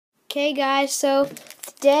Okay guys, so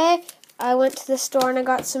today I went to the store and I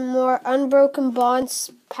got some more Unbroken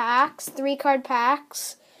Bonds packs, 3-card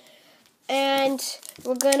packs. And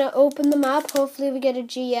we're going to open them up. Hopefully we get a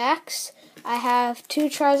GX. I have 2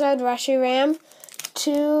 Charizard Reshiram,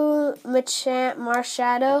 2 Machamp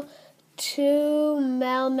Marshadow, 2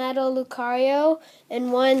 Melmetal Lucario,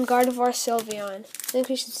 and 1 Gardevoir Sylveon. I think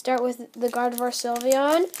we should start with the Gardevoir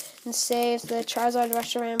Sylveon and save the Charizard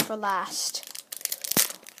Reshiram for last.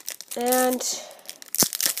 And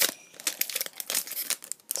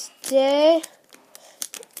today,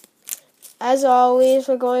 as always,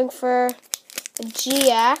 we're going for a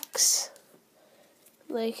GX.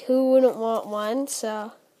 Like, who wouldn't want one?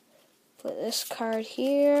 So, put this card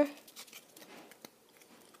here.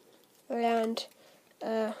 And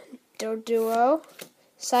Doduo,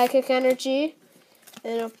 Psychic Energy,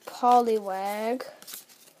 and a Poliwag.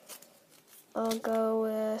 I'll go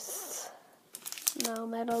with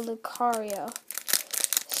Melmetal Lucario.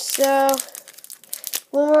 So,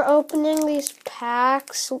 when we're opening these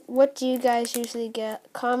packs, what do you guys usually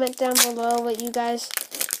get? Comment down below what you guys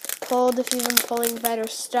pulled, if you've been pulling better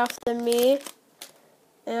stuff than me.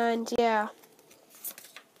 And yeah.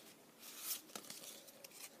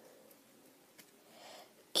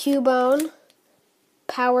 Cubone,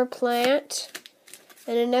 Power Plant,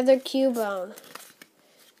 and another Cubone.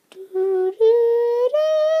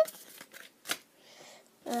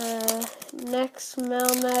 Next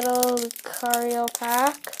Melmetal Lucario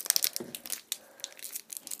pack.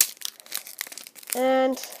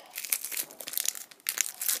 And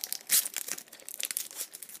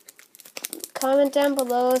comment down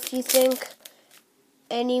below if you think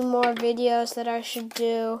any more videos that I should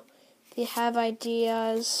do. If you have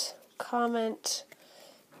ideas, comment.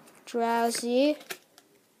 Drowsy,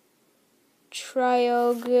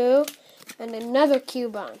 Tryogu, and another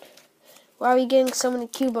Cubone. Why are we getting so many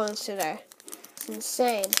Cubones today? It's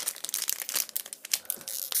insane.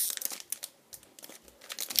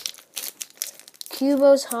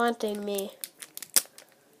 Cubo's haunting me.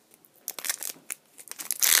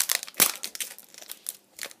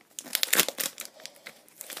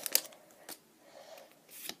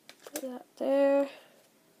 Put that there.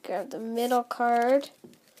 Grab the middle card.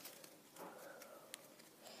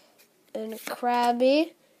 And a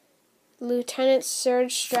Krabby, Lieutenant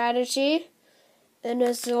Surge Strategy, and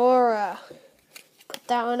a Zora. Put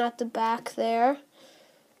that one at the back there.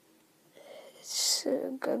 It's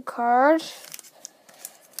a good card.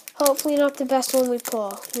 Hopefully not the best one we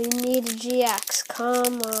pull. We need a GX.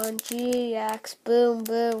 Come on, GX. Boom,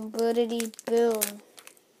 boom, boodity, boom.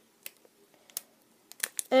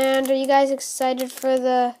 And are you guys excited for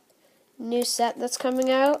the new set that's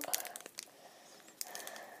coming out?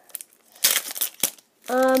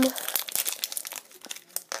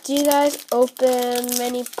 Do you guys open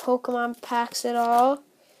many Pokemon packs at all?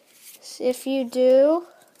 If you do,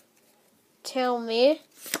 tell me.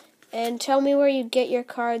 And tell me where you get your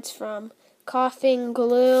cards from. Coughing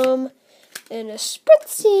Gloom and a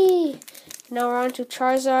Spritzee. Now we're on to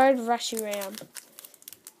Charizard Reshiram.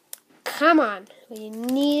 Come on, we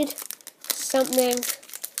need something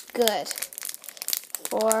good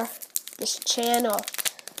for this channel.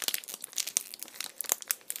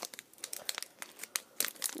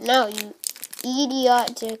 No, you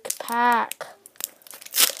idiotic pack.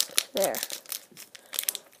 There.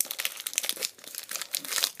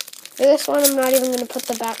 For this one, I'm not even going to put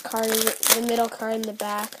the back card in the middle card in the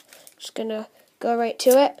back. Just going to go right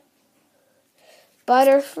to it.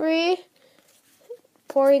 Butterfree,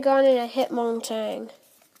 Porygon, and a Hitmontang.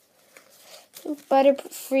 I think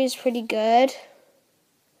Butterfree is pretty good.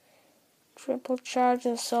 Triple Charge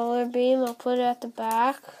and Solar Beam. I'll put it at the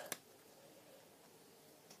back.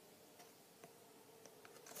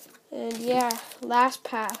 And yeah, last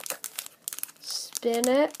pack. Spin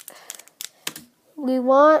it. We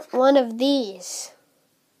want one of these.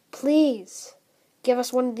 Please, give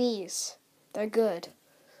us one of these. They're good.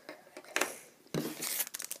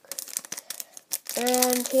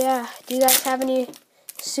 And yeah, do you guys have any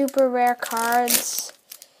super rare cards?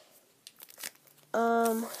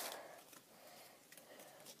 And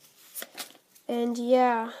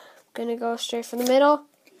yeah, I'm gonna go straight for the middle.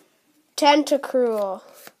 Tentacruel.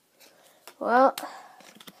 Well,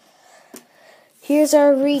 here's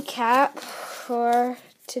our recap for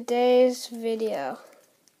today's video.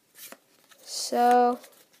 So,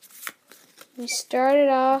 we started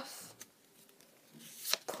off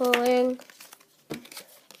pulling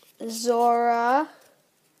Zora,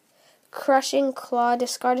 Crushing Claw,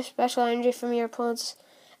 discard a special energy from your opponent's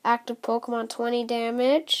active Pokemon, 20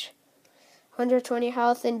 damage, 120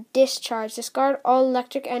 health, and Discharge. Discard all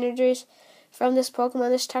electric energies from this Pokemon.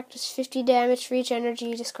 This attack does 50 damage for each energy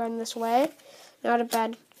you discard in this way. Not a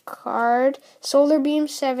bad card. Solar Beam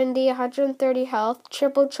 70, 130 health,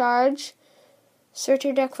 triple charge. Search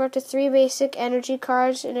your deck for up to 3 basic energy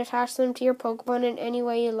cards and attach them to your Pokemon in any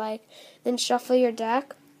way you like. Then shuffle your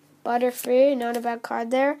deck. Butterfree, not a bad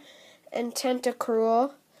card there. And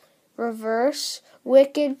Tentacruel, reverse.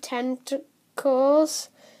 Wicked Tentacles.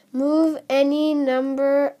 Move an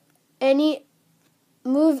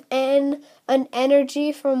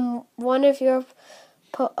energy from one of your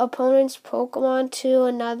opponent's Pokemon to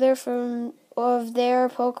another of their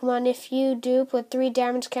Pokemon. If you do, put 3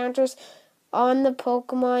 damage counters on the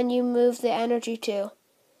Pokemon you move the energy to.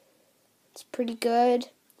 It's pretty good.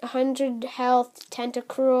 100 health,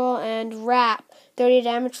 Tentacruel, and Wrap. 30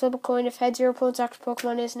 damage, flip a coin. If heads, your opponent's active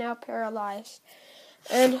Pokemon is now paralyzed.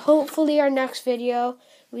 And hopefully our next video,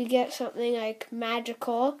 we get something like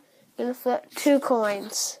magical. I'm going to flip 2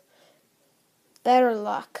 coins. Better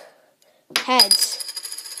luck.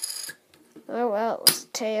 Heads. Oh well, it was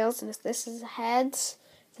tails, and if this is heads,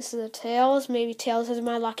 this is the tails. Maybe tails is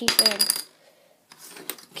my lucky thing.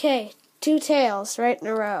 Okay, 2 tails right in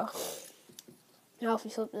a row. I'll be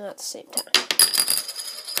flipping them at the same time.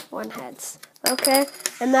 1 heads. Okay,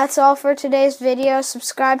 and that's all for today's video.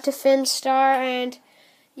 Subscribe to Finstar, and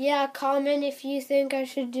yeah, comment if you think I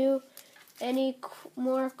should do any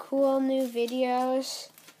more cool new videos.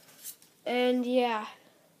 And yeah,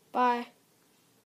 bye.